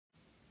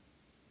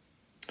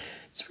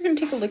So we're going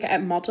to take a look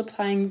at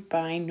multiplying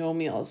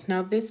binomials.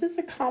 Now this is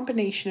a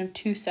combination of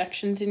two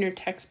sections in your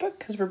textbook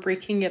because we're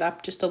breaking it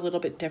up just a little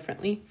bit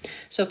differently.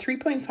 So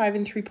 3.5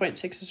 and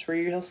 3.6 is where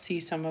you'll see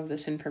some of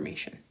this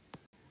information.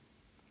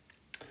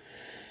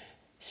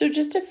 So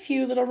just a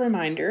few little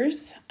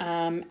reminders,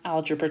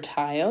 algebra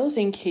tiles,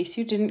 in case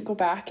you didn't go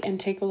back and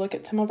take a look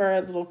at some of our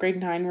little grade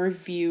 9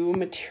 review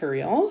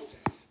materials.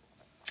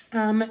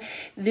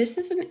 This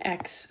is an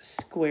x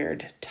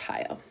squared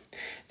tile.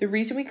 The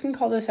reason we can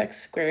call this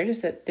x squared is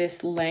that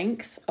this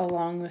length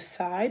along the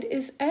side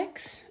is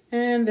x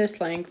and this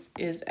length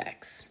is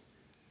x.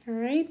 All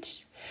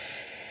right.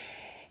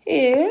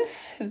 If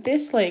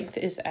this length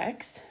is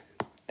x,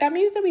 that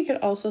means that we could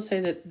also say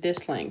that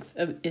this length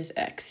is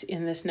x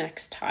in this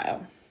next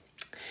tile.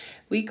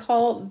 We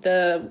call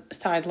the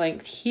side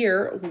length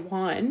here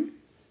 1.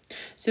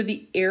 So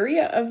the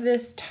area of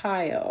this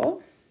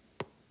tile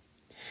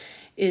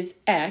is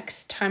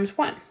x times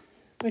 1,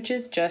 which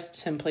is just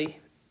simply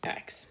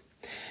x.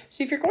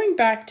 So if you're going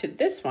back to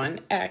this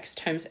one, x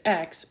times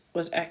x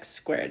was x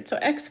squared. So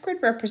x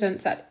squared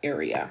represents that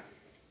area.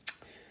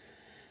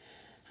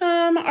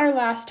 Our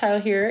last tile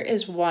here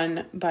is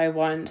 1 by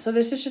 1. So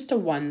this is just a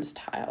ones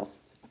tile.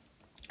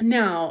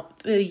 Now,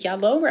 the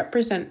yellow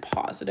represent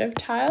positive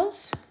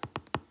tiles,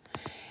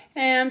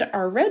 and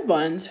our red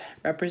ones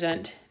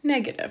represent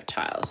negative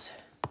tiles.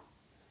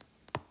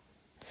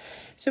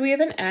 So we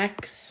have an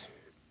x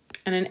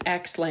and an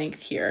x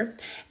length here,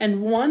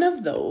 and one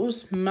of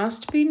those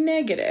must be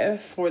negative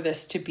for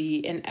this to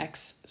be an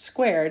x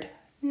squared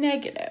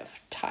negative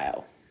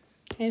tile.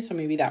 Okay, so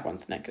maybe that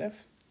one's negative.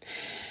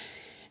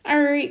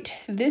 All right,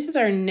 this is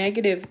our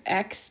negative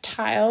x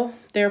tile.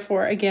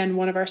 Therefore, again,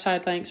 one of our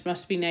side lengths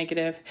must be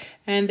negative,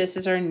 and this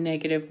is our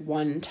negative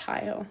 1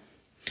 tile.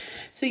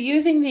 So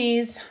using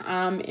these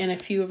in a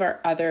few of our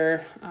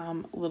other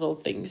little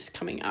things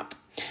coming up.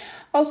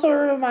 Also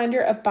a reminder,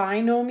 a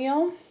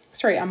monomial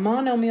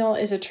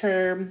is a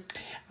term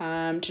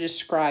to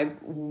describe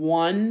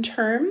one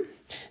term.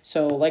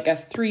 So like a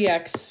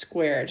 3x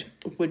squared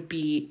would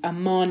be a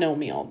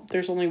monomial.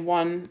 There's only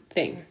one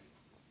thing.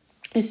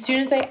 As soon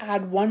as I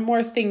add one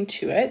more thing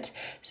to it,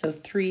 so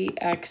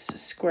 3x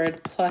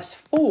squared plus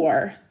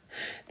 4,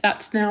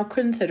 that's now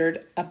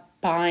considered a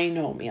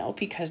binomial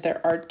because there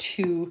are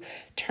two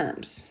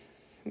terms.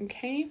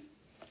 Okay?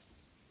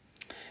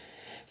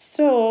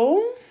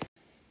 So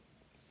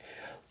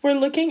we're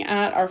looking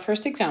at our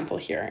first example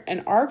here,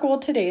 and our goal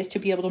today is to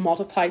be able to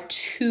multiply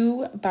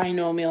two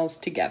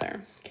binomials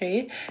together.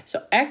 Okay,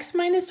 so x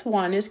minus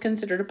 1 is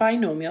considered a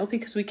binomial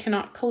because we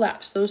cannot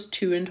collapse those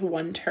two into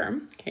one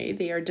term. Okay,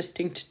 they are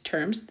distinct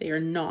terms. They are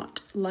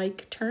not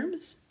like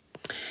terms.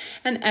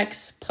 And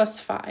x plus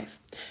 5.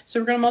 So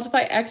we're going to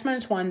multiply x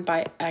minus 1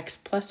 by x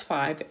plus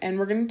 5, and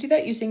we're going to do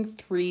that using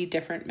 3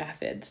 different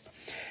methods.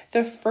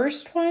 The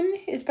first one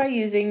is by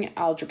using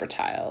algebra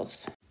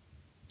tiles.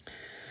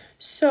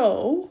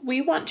 So we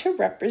want to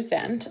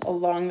represent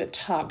along the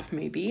top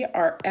maybe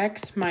our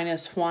x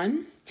minus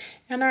 1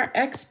 and our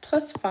x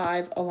plus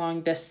 5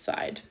 along this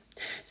side,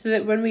 so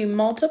that when we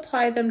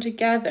multiply them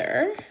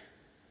together,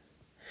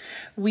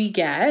 we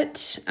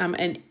get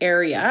an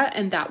area,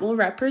 and that will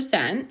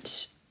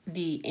represent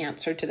the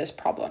answer to this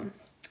problem.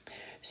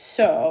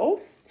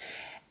 So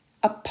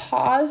a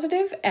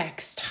positive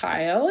x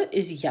tile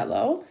is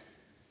yellow,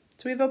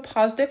 so we have a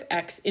positive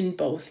x in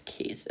both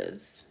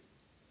cases.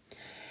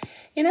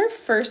 In our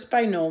first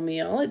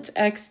binomial, it's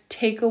x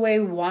take away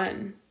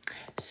 1.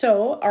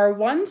 So our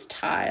ones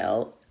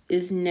tile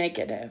is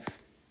negative.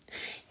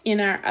 In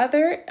our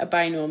other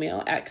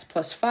binomial, x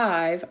plus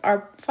 5,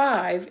 our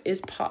 5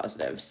 is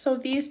positive. So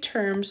these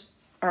terms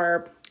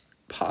are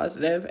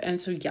positive,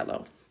 and so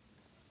yellow.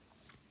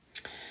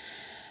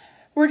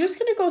 We're just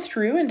going to go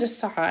through and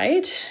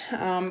decide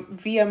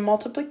via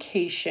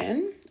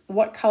multiplication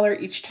what color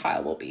each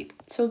tile will be.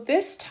 So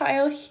this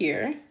tile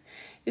here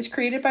is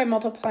created by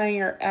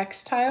multiplying our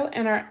x tile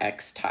and our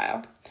x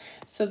tile.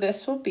 So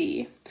this will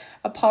be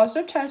a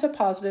positive times a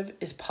positive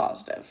is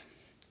positive.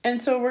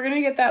 And so we're going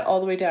to get that all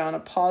the way down. A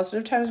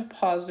positive times a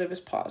positive is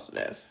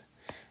positive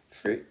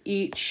for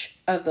each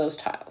of those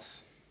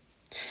tiles.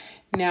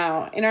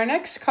 Now, in our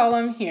next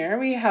column here,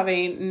 we have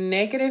a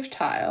negative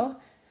tile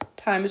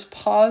times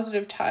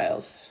positive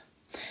tiles.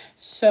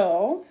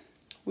 So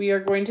we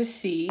are going to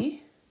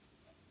see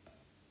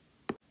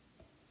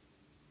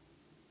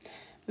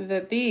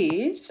that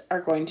these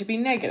are going to be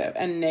negative,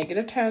 and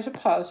negative times a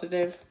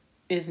positive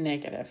is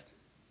negative.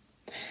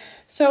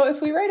 So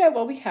if we write out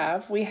what we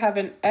have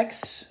an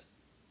x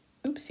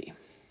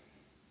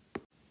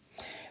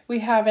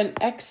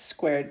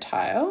squared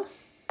tile.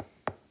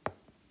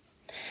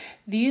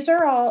 These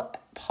are all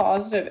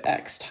positive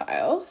x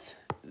tiles.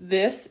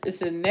 This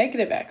is a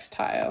negative x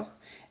tile,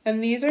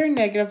 and these are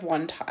negative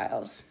 1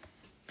 tiles.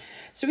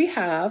 So we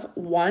have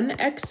one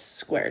x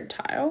squared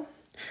tile.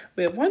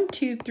 We have 1,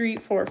 2, 3,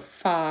 4,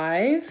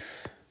 5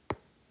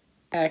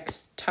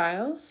 x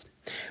tiles.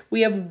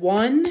 We have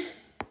one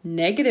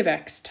negative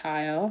x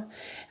tile,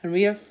 and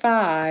we have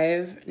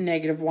 5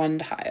 negative 1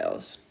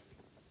 tiles.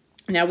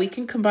 Now we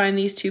can combine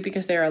these two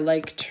because they are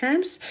like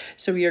terms.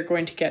 So we are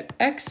going to get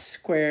x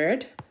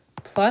squared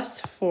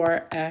plus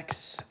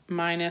 4x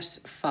minus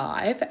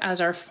 5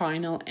 as our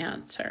final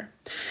answer.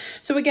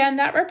 So again,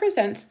 that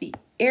represents the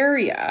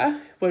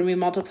area when we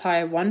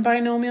multiply one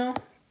binomial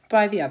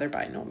by the other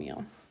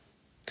binomial.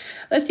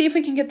 Let's see if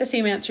we can get the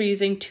same answer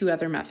using two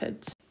other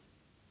methods.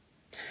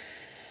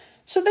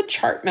 So the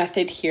chart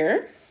method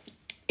here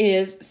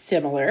is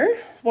similar.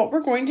 What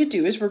we're going to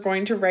do is we're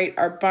going to write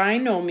our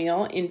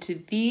binomial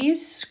into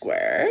these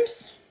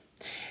squares,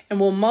 and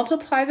we'll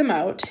multiply them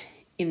out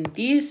in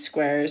these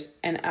squares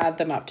and add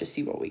them up to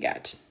see what we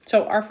get.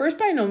 So our first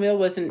binomial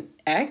was an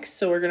x,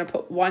 so we're going to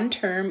put one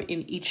term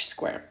in each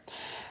square.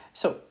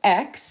 So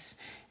x,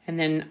 and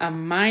then a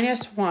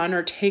 -1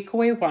 or take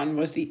away 1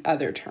 was the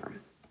other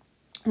term.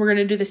 We're going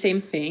to do the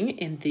same thing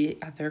in the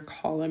other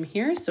column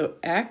here. So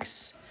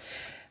x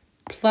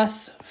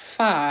plus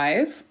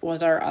 5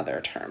 was our other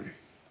term.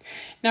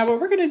 Now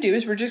what we're going to do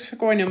is we're just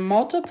going to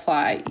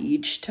multiply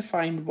each to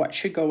find what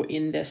should go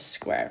in this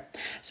square.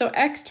 So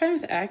x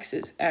times x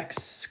is x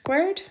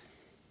squared.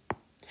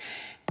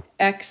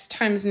 X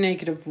times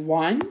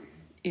 -1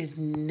 is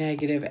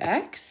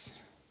 -x.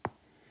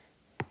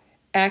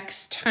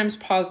 X times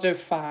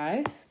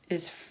 +5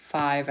 is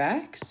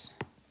 5x.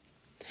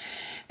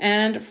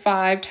 And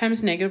 5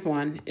 times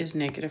 -1 is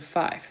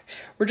 -5.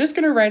 We're just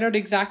going to write out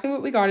exactly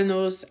what we got in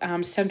those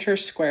center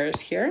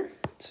squares here.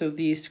 So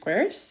these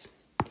squares.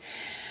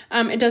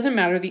 It doesn't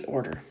matter the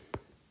order.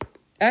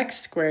 X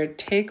squared,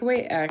 take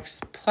away x,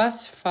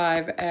 plus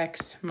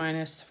 5x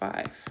minus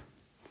 5.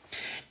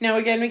 Now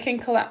again, we can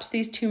collapse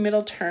these two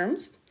middle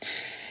terms.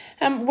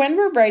 When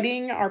we're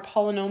writing our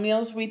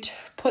polynomials, we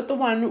put the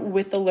one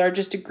with the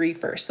largest degree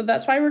first. So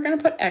that's why we're going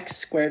to put x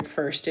squared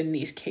first in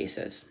these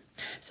cases.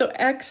 So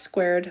x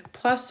squared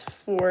plus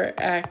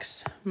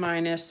 4x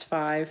minus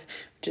 5,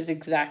 which is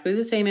exactly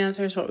the same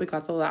answer as what we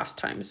got the last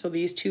time. So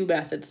these two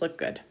methods look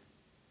good.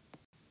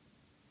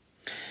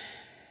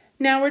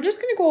 Now we're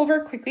just going to go over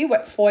quickly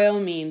what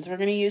FOIL means. We're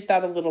going to use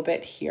that a little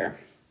bit here.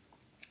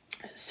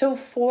 So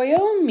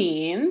FOIL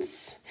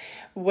means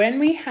when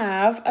we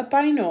have a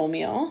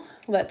binomial,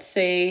 let's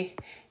say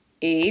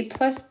a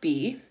plus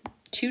b,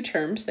 two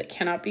terms that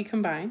cannot be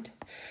combined,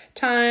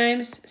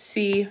 times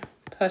c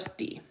plus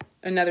d,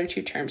 another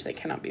two terms that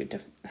cannot be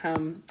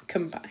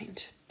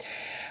combined.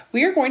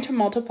 We are going to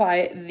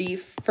multiply the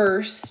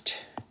first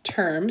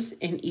terms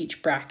in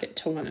each bracket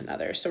to one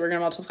another. So we're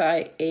going to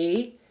multiply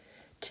a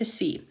to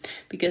c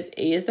because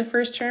a is the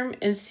first term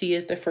and c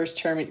is the first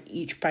term in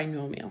each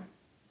binomial.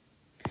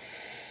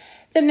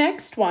 The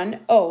next one,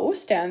 O,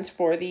 stands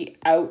for the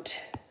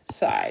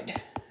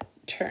outside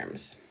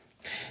terms.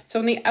 So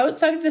on the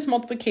outside of this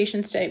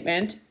multiplication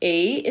statement,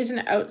 A is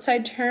an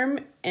outside term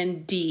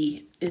and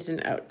D is an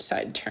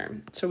outside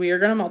term. So we are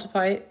going to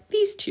multiply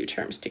these two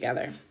terms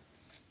together.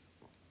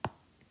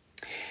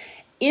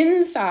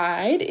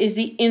 Inside is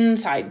the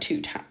inside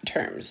two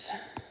terms.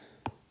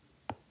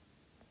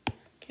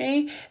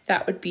 Okay,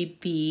 that would be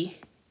B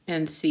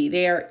and C.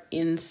 They are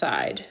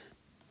inside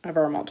of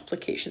our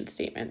multiplication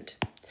statement.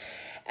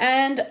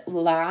 And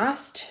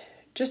last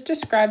just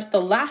describes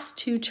the last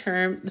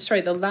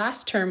the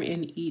last term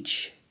in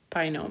each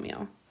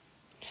binomial.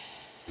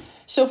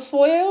 So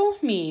FOIL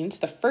means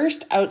the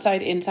first,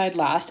 outside, inside,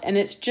 last, and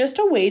it's just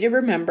a way to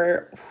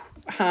remember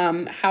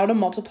how to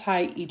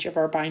multiply each of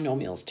our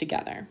binomials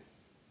together.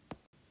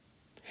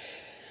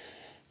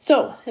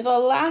 So the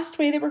last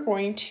way that we're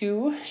going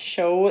to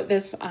show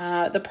this,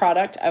 the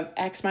product of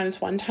x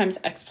minus 1 times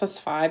x plus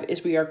 5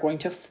 is we are going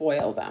to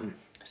FOIL them.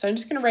 So I'm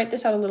just going to write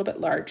this out a little bit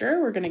larger.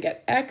 We're going to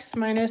get x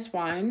minus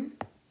 1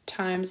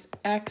 times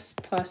x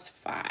plus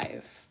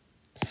 5.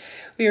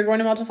 We are going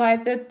to multiply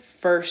the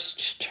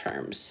first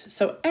terms.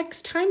 So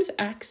x times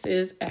x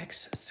is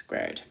x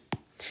squared.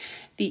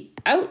 The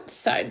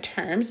outside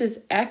terms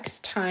is x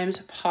times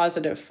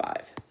positive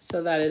 5.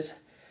 So that is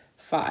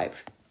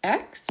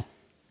 5x.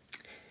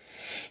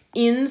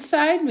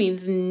 Inside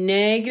means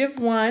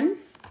 -1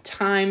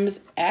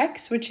 times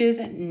x, which is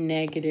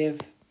negative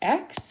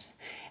x.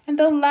 And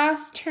the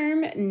last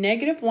term,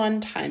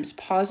 -1 times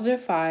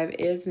positive 5,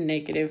 is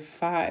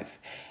 -5.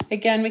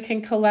 Again, we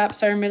can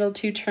collapse our middle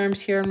two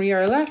terms here and we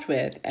are left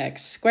with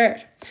x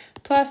squared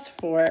plus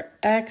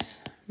 4x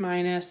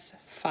minus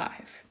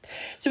 5.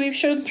 So we've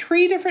shown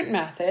three different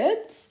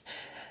methods.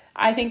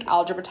 I think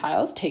algebra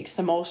tiles takes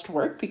the most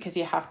work because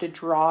you have to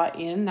draw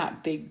in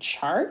that big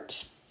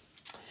chart.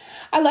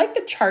 I like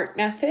the chart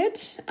method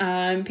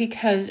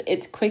because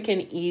it's quick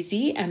and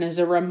easy and is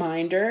a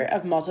reminder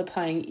of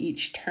multiplying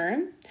each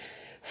term.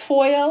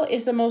 FOIL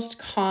is the most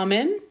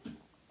common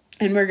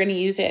and we're going to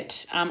use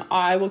it.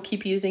 I will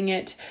keep using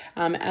it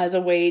as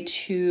a way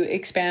to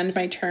expand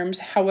my terms.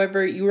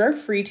 However, you are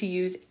free to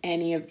use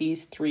any of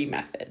these three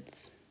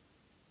methods.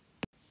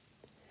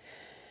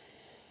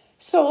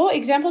 So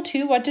example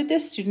 2, what did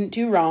this student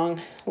do wrong?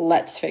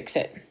 Let's fix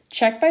it.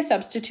 Check by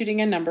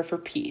substituting a number for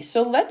P.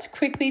 So let's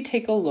quickly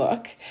take a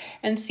look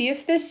and see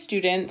if this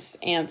student's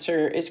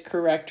answer is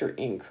correct or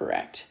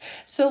incorrect.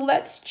 So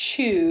let's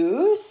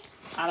choose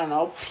I don't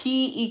know,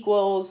 p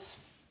equals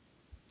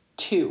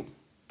 2.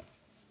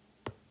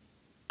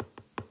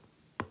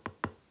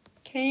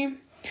 Okay,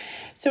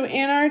 so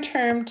in our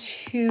term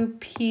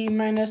 2p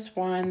minus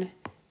 1,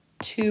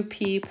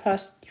 2p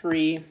plus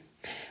 3,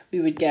 we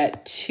would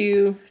get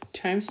 2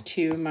 times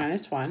 2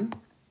 minus 1,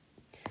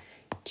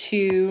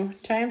 2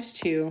 times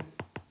 2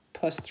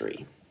 plus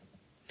 3.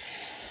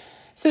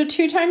 So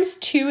 2 times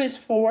 2 is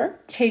 4,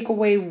 take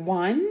away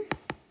 1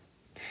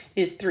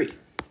 is 3.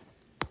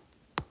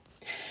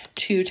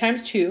 2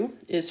 times 2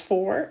 is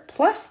 4,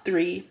 plus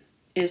 3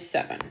 is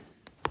 7.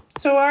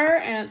 So our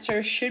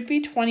answer should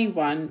be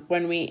 21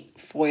 when we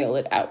FOIL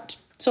it out.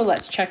 So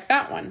let's check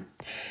that one.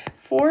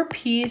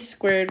 4p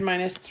squared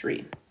minus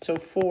 3. So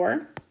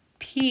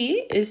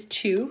 4p is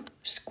 2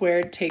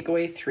 squared, take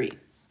away 3.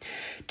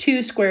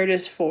 2 squared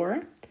is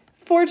 4.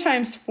 4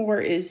 times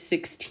 4 is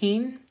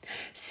 16.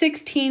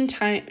 16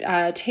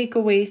 take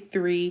away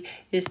 3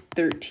 is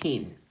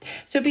 13.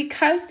 So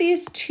because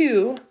these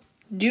two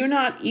do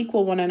not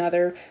equal one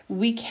another,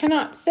 we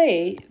cannot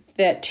say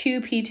that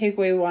 2p take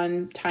away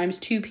 1 times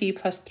 2p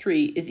plus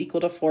 3 is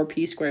equal to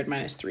 4p squared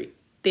minus 3.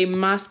 They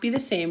must be the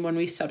same when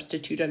we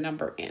substitute a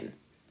number in.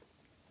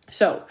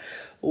 So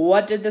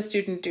what did the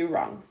student do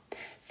wrong?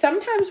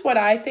 Sometimes what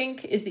I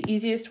think is the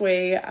easiest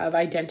way of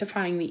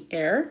identifying the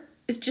error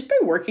is just by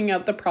working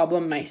out the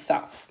problem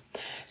myself.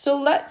 So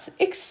let's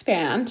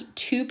expand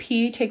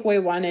 2p take away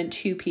 1 and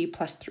 2p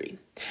plus 3.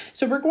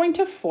 So we're going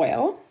to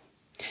FOIL.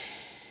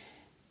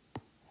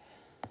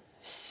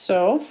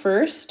 So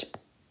first,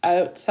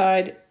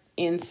 outside,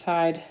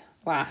 inside,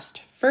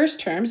 last. First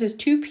terms is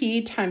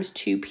 2p times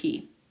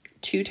 2p.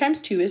 2 times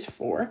 2 is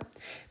 4.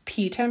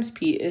 P times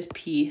p is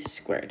p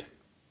squared.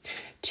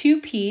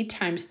 2p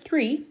times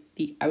 3,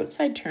 the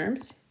outside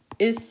terms,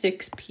 is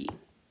 6p.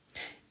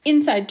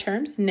 Inside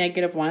terms,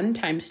 negative 1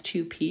 times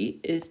 2p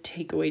is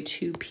take away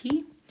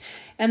 2p.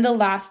 And the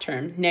last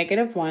term,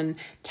 negative 1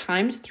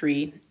 times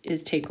 3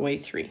 is take away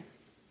 3.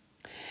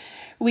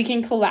 We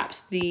can collapse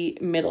the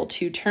middle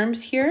two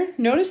terms here.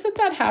 Notice that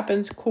that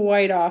happens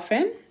quite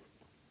often.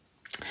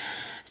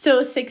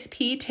 So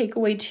 6p take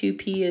away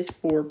 2p is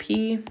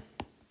 4p,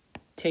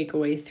 take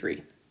away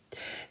 3.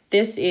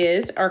 This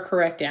is our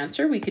correct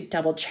answer. We could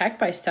double check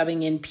by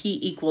subbing in p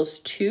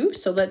equals 2.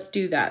 So let's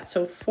do that.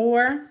 So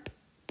 4,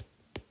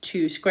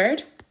 2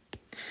 squared,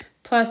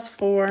 plus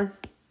 4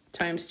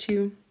 times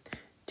 2,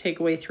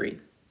 take away 3.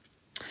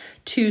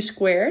 2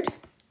 squared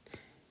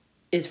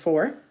is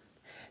 4.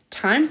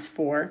 Times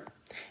 4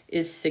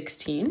 is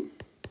 16.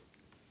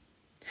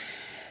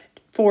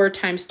 4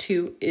 times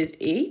 2 is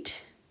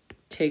 8.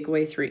 Take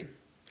away 3.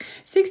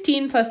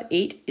 16 plus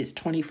 8 is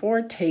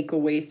 24. Take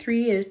away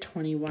 3 is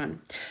 21.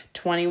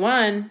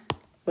 21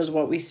 was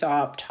what we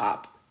saw up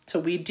top. So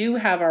we do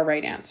have our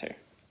right answer.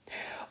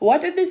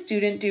 What did the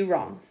student do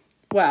wrong?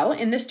 Well,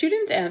 in the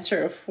student's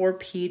answer of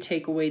 4p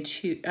take away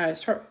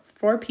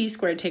 4p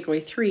squared take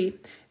away 3,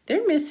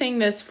 they're missing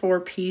this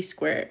 4p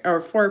squared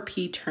or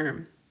 4p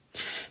term.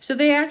 So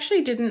they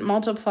actually didn't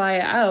multiply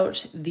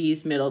out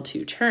these middle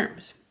two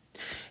terms.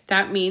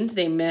 That means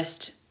they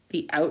missed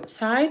the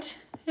outside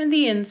and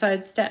the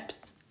inside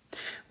steps.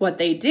 What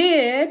they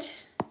did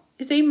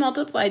is they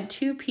multiplied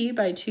 2p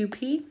by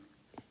 2p,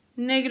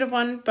 negative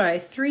 1 by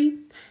 3,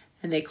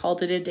 and they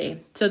called it a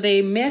day. So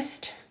they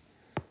missed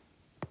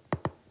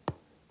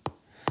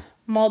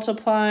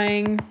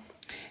multiplying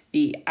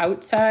the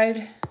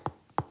outside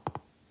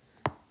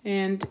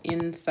and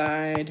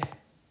inside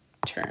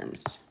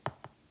terms.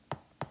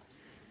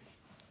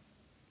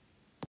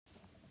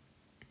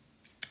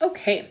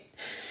 Okay,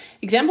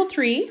 example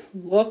 3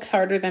 looks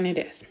harder than it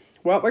is.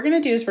 What we're going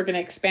to do is we're going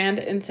to expand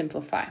and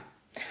simplify.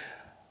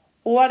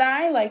 What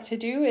I like to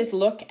do is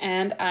look,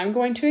 and I'm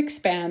going to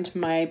expand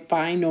my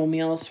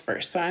binomials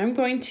first. So I'm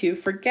going to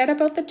forget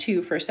about the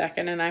 2 for a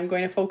second, and I'm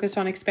going to focus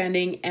on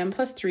expanding m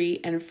plus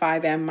 3 and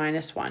 5m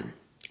minus 1.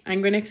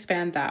 I'm going to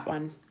expand that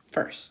one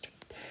first.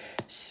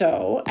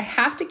 So I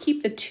have to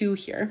keep the 2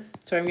 here.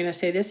 So I'm going to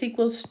say this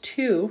equals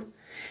 2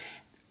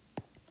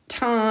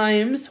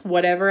 times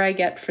whatever I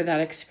get for that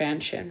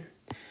expansion.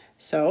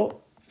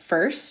 So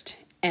first,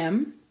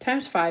 m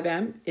times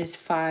 5m is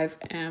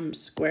 5m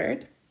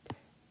squared.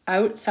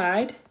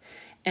 Outside,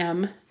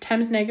 m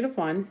times negative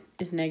 1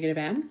 is negative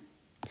m.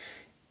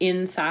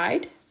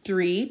 Inside,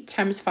 3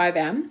 times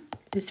 5m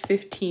is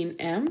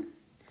 15m.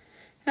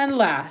 And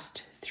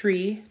last,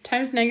 3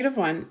 times negative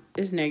 1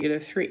 is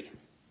negative 3.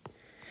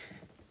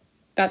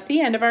 That's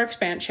the end of our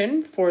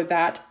expansion for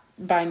that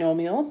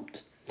binomial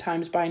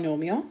times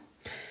binomial.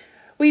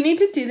 We need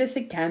to do this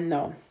again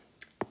though.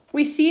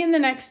 We see in the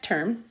next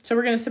term, so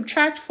we're going to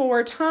subtract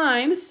 4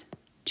 times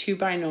 2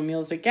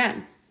 binomials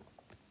again.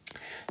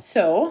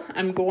 So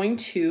I'm going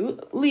to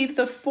leave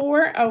the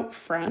 4 out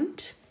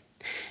front,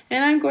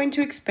 and I'm going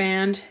to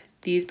expand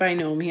these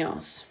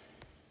binomials.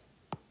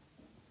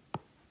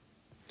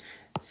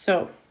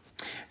 So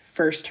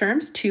first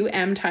terms,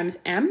 2m times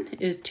m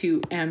is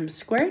 2m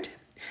squared.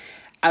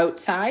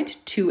 Outside,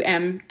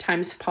 2m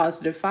times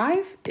positive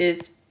 5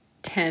 is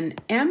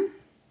 10m.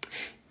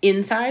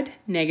 Inside,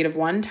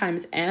 -1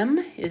 times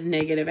m is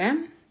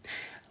 -m.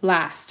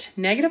 Last,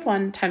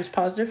 -1 times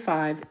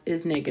 +5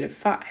 is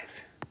 -5.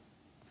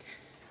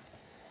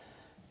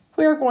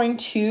 We're going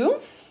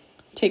to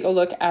take a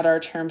look at our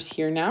terms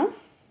here now.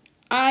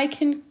 I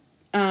can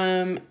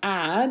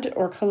add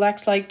or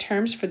collect like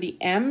terms for the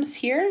m's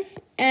here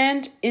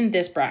and in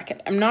this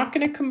bracket. I'm not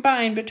going to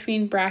combine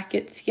between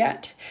brackets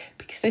yet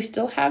because I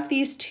still have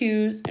these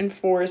 2's and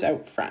 4's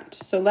out front.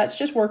 So let's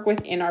just work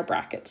within our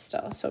brackets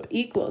still. So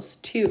equals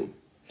 2,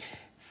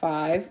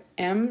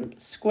 5m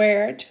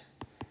squared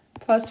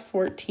plus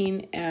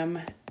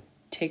 14m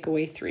take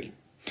away 3.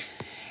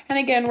 And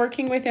again,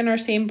 working within our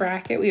same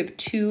bracket, we have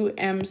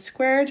 2m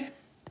squared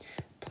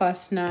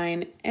plus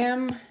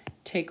 9m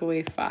take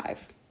away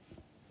 5.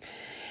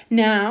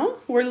 Now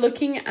we're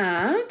looking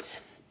at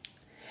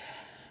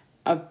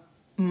a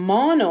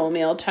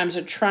monomial times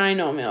a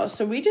trinomial.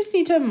 So we just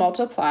need to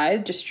multiply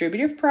the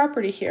distributive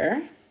property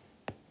here,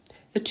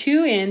 the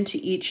 2 into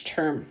each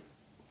term.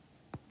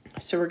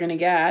 So we're going to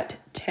get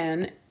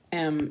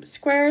 10m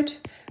squared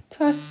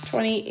plus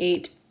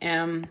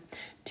 28m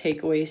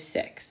take away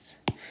 6.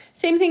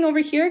 Same thing over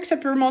here,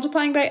 except we're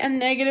multiplying by a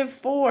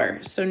 -4.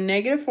 So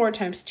 -4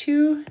 times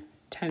 2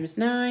 times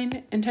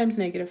 9 and times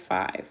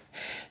 -5.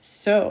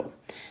 So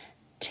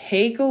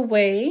take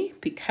away,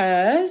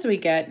 because we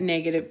get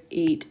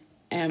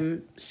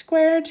 -8m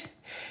squared,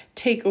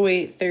 take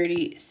away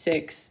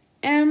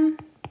 36m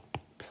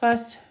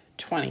plus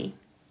 20.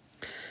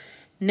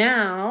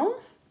 Now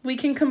we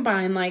can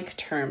combine like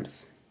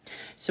terms.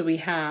 So we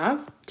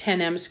have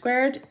 10m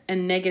squared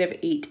and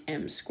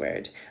 -8m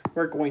squared.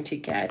 We're going to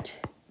get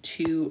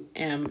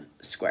 2m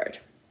squared.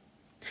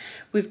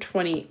 We have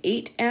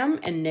 28m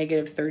and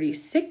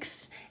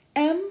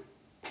 -36m.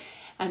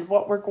 And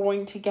what we're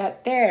going to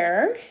get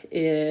there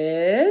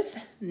is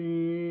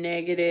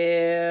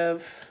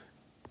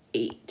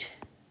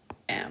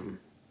 -8m.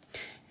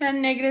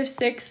 And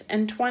 -6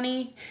 and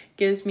 20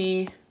 gives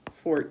me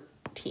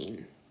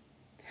 14.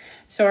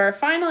 So our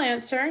final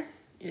answer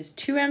is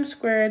 2m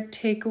squared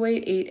take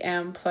away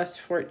 8m plus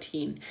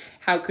 14.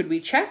 How could we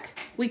check?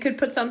 We could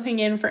put something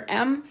in for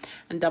m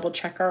and double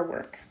check our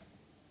work.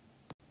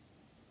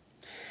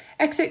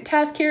 Exit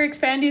task here,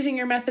 expand using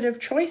your method of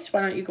choice.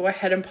 Why don't you go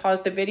ahead and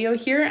pause the video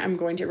here? I'm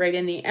going to write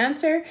in the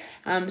answer.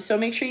 So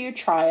make sure you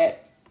try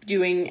it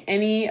doing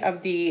any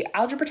of the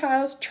algebra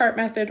tiles, chart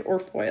method, or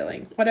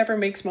foiling, whatever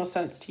makes most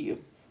sense to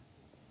you.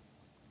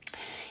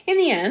 In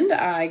the end,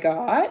 I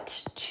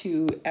got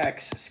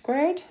 2x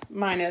squared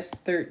minus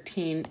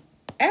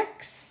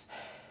 13x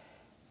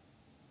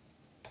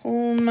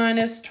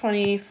minus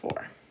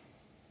 24.